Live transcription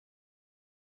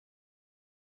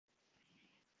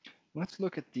Let's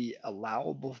look at the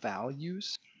allowable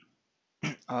values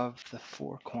of the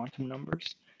 4 quantum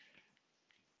numbers.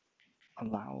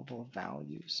 Allowable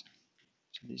values.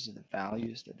 So these are the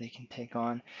values that they can take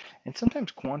on. And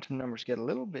sometimes quantum numbers get a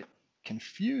little bit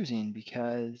confusing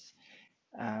because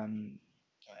um,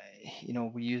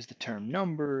 we use the term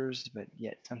numbers, but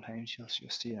yet sometimes you'll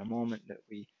see in a moment that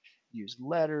we use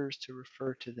letters to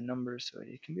refer to the numbers, so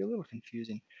it can be a little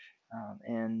confusing.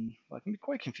 And well, it can be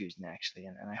quite confusing actually,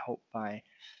 and I hope by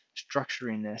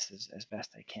structuring this as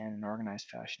best I can in an organized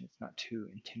fashion, it's not too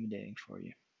intimidating for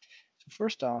you. So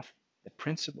first off, the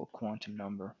principal quantum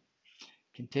number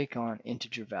can take on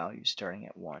integer values starting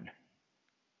at 1.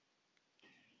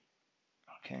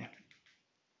 Okay,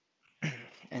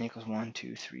 n equals 1,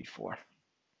 2, 3, 4,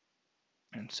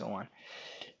 and so on.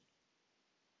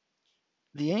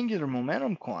 The angular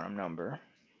momentum quantum number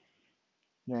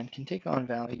then can take on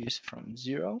values from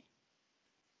 0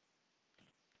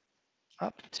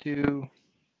 up to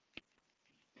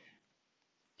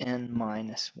n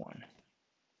minus 1.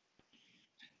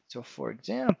 So for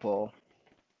example,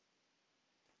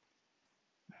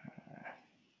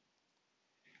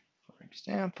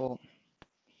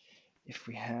 if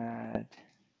we had,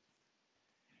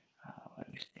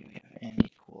 let me say we have n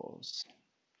equals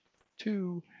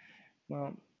 2,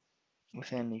 well,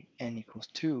 with n equals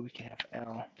 2, we can have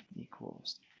L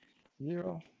equals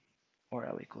 0 or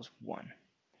L equals 1.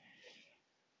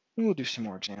 And we'll do some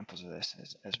more examples of this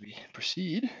as we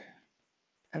proceed.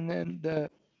 And then the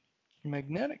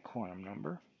magnetic quantum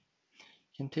number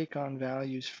can take on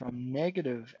values from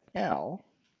negative L,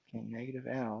 okay, negative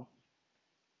L,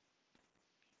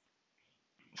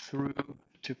 through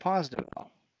to positive L.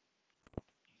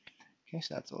 Okay,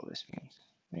 so that's all this means.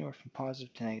 Anywhere from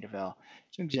positive to negative L.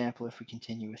 So example, if we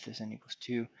continue with this n equals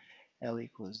 2, L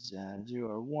equals 0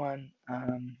 or 1,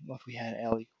 well, if we had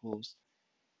L equals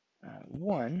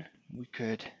 1, we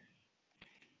could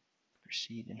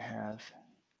proceed and have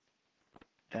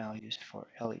values for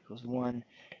L equals 1,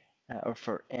 or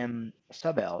for M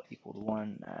sub L equal to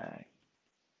 1,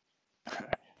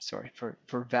 sorry,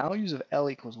 for values of L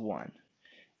equals 1,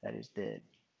 that is the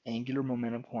angular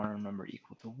momentum quantum number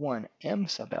equal to 1, M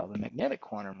sub L, the magnetic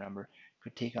quantum number,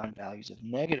 could take on values of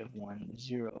negative 1,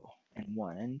 0, and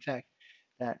 1. And in fact,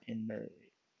 that in the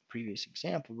previous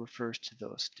example refers to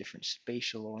those different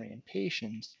spatial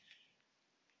orientations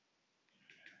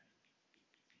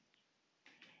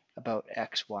about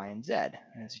x, y, and z,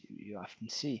 as you often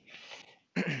see.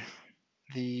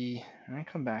 And I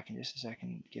come back in just a second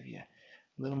and give you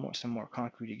a little more, some more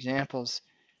concrete examples.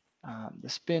 The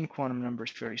spin quantum number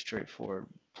is fairly straightforward,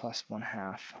 plus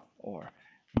 1/2 or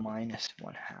minus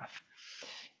 1/2.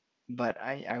 But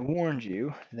I warned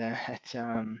you that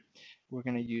we're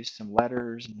going to use some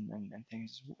letters and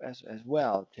things as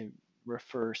well to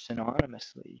refer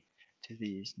synonymously to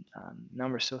these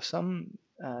numbers. So some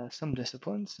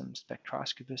disciplines, some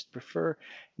spectroscopists prefer,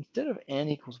 instead of n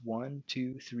equals 1,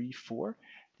 2, 3, 4,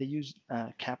 they use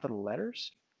capital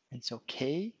letters. And so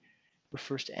K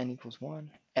refers to n equals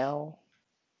 1, L,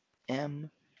 M,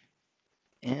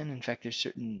 N. In fact, there's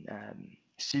certain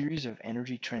series of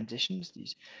energy transitions,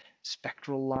 these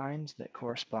spectral lines that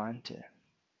correspond to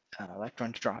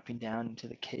electrons dropping down into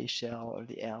the K shell or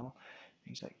the L.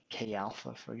 Things like K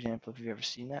alpha, for example, if you've ever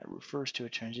seen that, it refers to a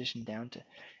transition down to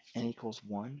n equals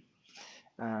 1.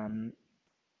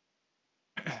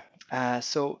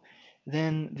 So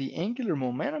then the angular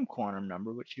momentum quantum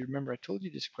number, which you remember I told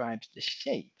you describes the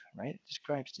shape, right? It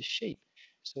describes the shape.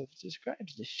 So if it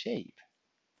describes the shape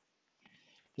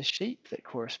that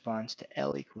corresponds to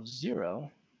L equals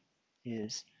 0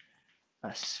 is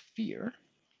a sphere.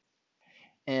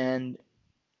 And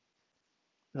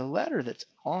the letter that's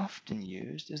often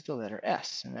used is the letter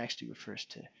S, and it actually refers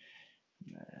to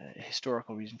a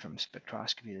historical reason from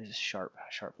spectroscopy. There's a sharp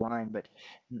line, but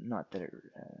not that it,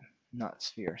 not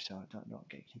sphere, so don't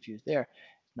get confused there.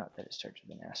 Not that it starts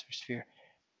with an S or sphere.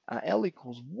 L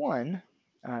equals 1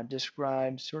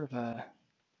 describes sort of a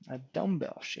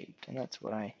dumbbell shape, and that's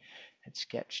what I had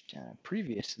sketched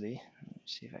previously.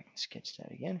 Let's see if I can sketch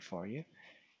that again for you.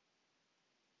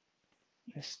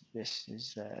 This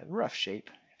is a rough shape,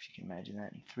 if you can imagine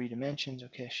that in 3 dimensions.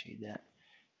 Okay, I'll shade that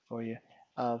for you,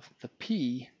 of the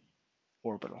p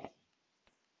orbital.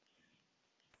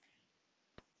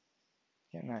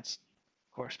 And that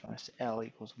corresponds to L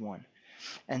equals 1.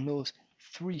 And those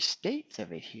 3 states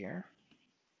of it here,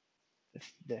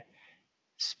 the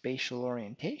spatial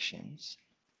orientations,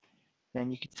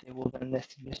 then you could say, well, then this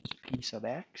is p sub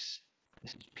x,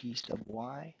 this is p sub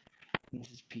y, and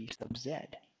this is p sub z.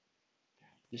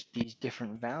 Just these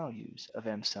different values of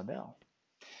m sub l.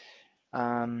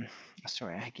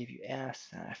 Sorry, I gave you S,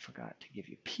 and I forgot to give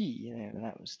you P. And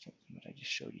that was what I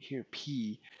just showed you here.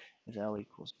 P is L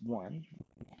equals 1,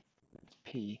 that's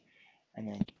P, and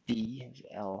then D is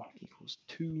L equals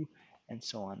 2, and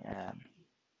so on.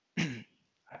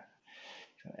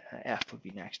 F would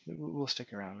be next. But we'll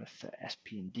stick around with S,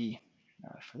 P, and D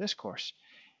for this course.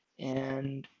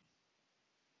 And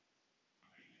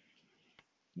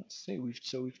let's see,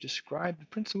 we've described the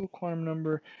principal quantum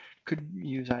number. Could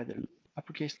use either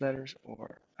uppercase letters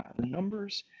or the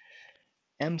numbers.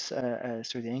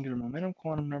 The angular momentum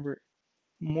quantum number.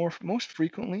 Most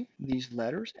frequently, these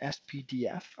letters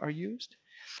SPDF are used.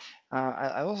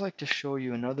 I always like to show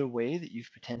you another way that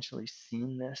you've potentially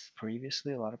seen this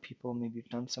previously. A lot of people maybe have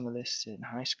done some of this in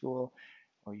high school,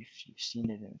 or you've seen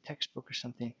it in a textbook or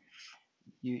something.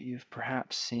 You've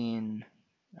perhaps seen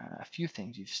a few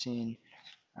things. You've seen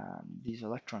these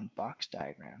electron box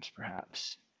diagrams,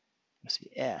 perhaps. You'll see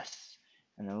S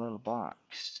and a little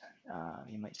box.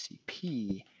 You might see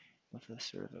P with a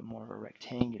sort of more of a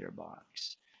rectangular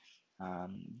box.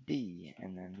 D,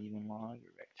 and then even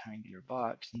longer rectangular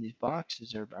box. And these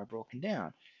boxes are broken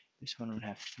down. This one would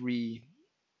have 3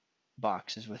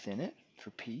 boxes within it for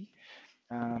P.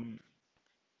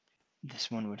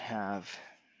 This one would have,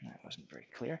 that wasn't very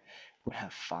clear, would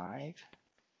have 5.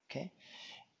 Okay,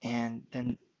 and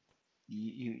then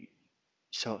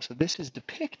so this is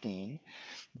depicting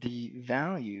the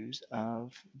values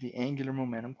of the angular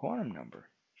momentum quantum number.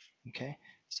 Okay,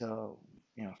 so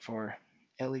for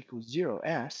L equals 0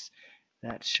 S,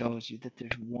 that shows you that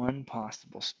there's one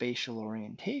possible spatial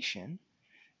orientation.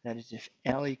 That is, if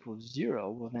L equals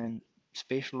 0, well then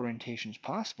spatial orientations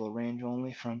possible range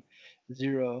only from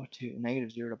 0 to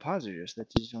 -0 to positive. So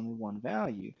that's only one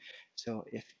value. So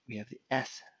if we have the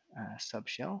S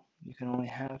subshell, you can only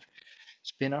have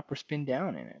spin up or spin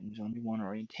down in it. And there's only one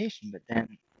orientation. But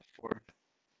then for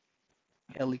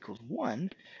L equals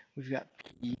 1, we've got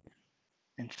P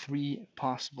and 3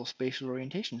 possible spatial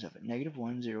orientations of it: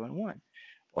 -1, 0, and 1.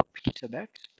 Or P sub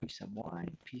x, P sub y,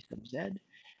 P sub z,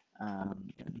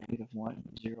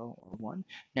 -1, 0, or 1.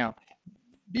 Now,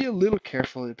 be a little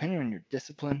careful, depending on your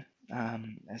discipline,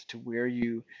 as to where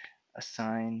you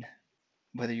assign,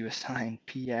 whether you assign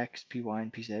px, py,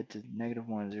 and pz to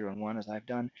 -1, 0, and 1, as I've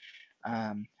done.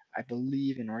 I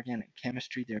believe in organic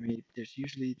chemistry there's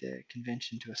usually the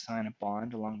convention to assign a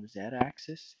bond along the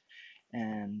z-axis,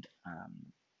 and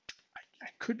I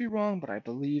could be wrong, but I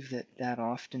believe that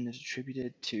often is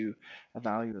attributed to a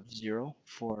value of 0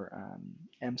 for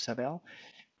m sub l.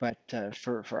 But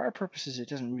for our purposes, it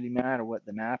doesn't really matter what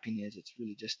the mapping is. It's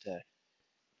really just a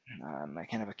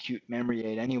kind of acute memory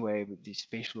aid anyway with these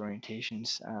spatial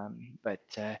orientations. But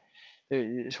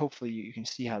hopefully you can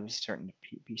see how this is starting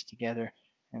to piece together.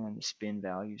 And then the spin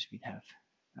values, we'd have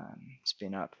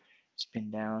spin up,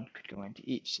 spin down, could go into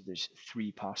each. So there's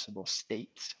 3 possible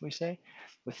states, we say,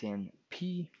 within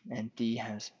P, and D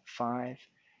has 5.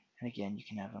 And again, you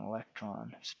can have an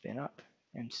electron spin up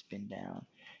and spin down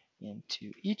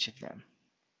into each of them.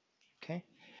 Okay,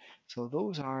 so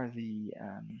those are the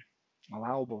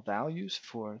allowable values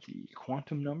for the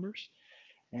quantum numbers.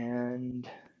 And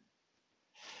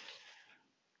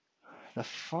the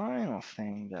final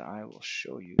thing that I will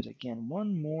show you is, again,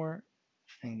 one more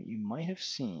thing that you might have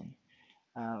seen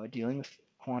dealing with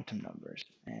quantum numbers.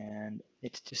 And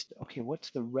it's just, okay, what's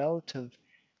the relative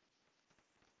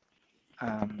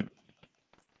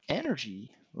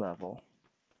energy level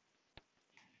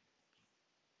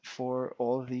for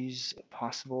all of these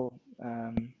possible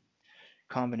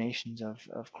combinations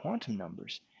of quantum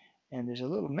numbers? And there's a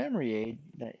little memory aid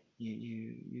that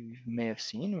you may have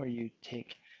seen where you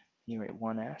write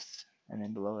 1s, and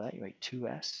then below that you write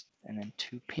 2s, and then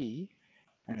 2p,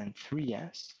 and then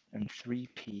 3s, and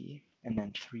 3p, and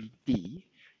then 3d.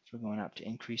 So we're going up to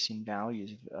increasing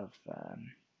values of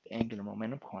the angular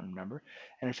momentum quantum number.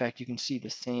 And in fact, you can see the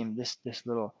same, this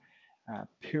little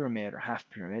pyramid or half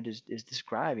pyramid is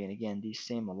describing, again, these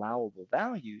same allowable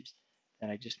values that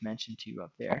I just mentioned to you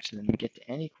up there. So then we get to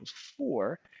n equals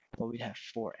 4, well, we'd have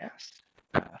 4s,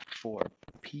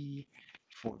 4p,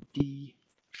 4d,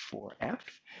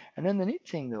 4f. And then the neat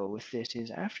thing, though, with this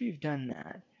is after you've done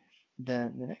that,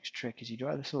 the next trick is you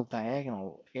draw this little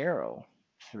diagonal arrow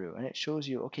through, and it shows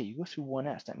you, okay, you go through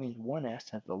 1s. That means 1s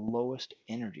has the lowest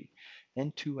energy,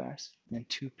 then 2s, then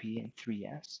 2p, and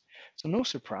 3s. So no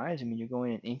surprise, I mean, you're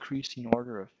going in increasing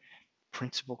order of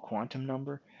principal quantum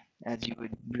number, as you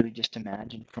would really just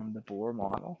imagine from the Bohr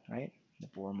model, right? The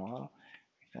Bohr model.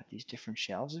 We've got these different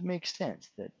shells. It makes sense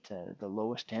that the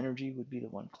lowest energy would be the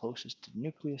one closest to the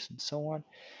nucleus, and so on.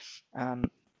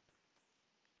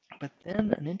 But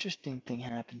then an interesting thing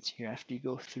happens here after you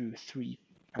go through 3P.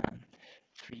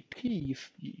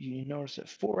 You notice that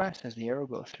 4S has the arrow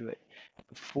go through it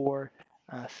before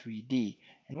 3D.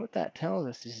 And what that tells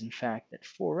us is, in fact, that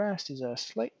 4S is a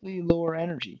slightly lower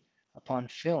energy upon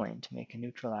filling to make a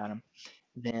neutral atom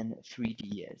than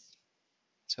 3D is.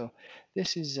 So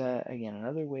this is, again,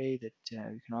 another way that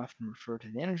we can often refer to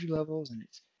the energy levels, and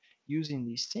it's using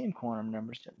these same quantum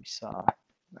numbers that we saw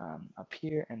up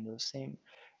here and those same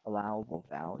allowable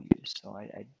values. So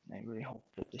I really hope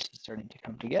that this is starting to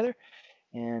come together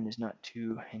and is not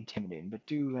too intimidating. But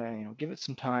do give it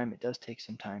some time. It does take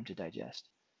some time to digest.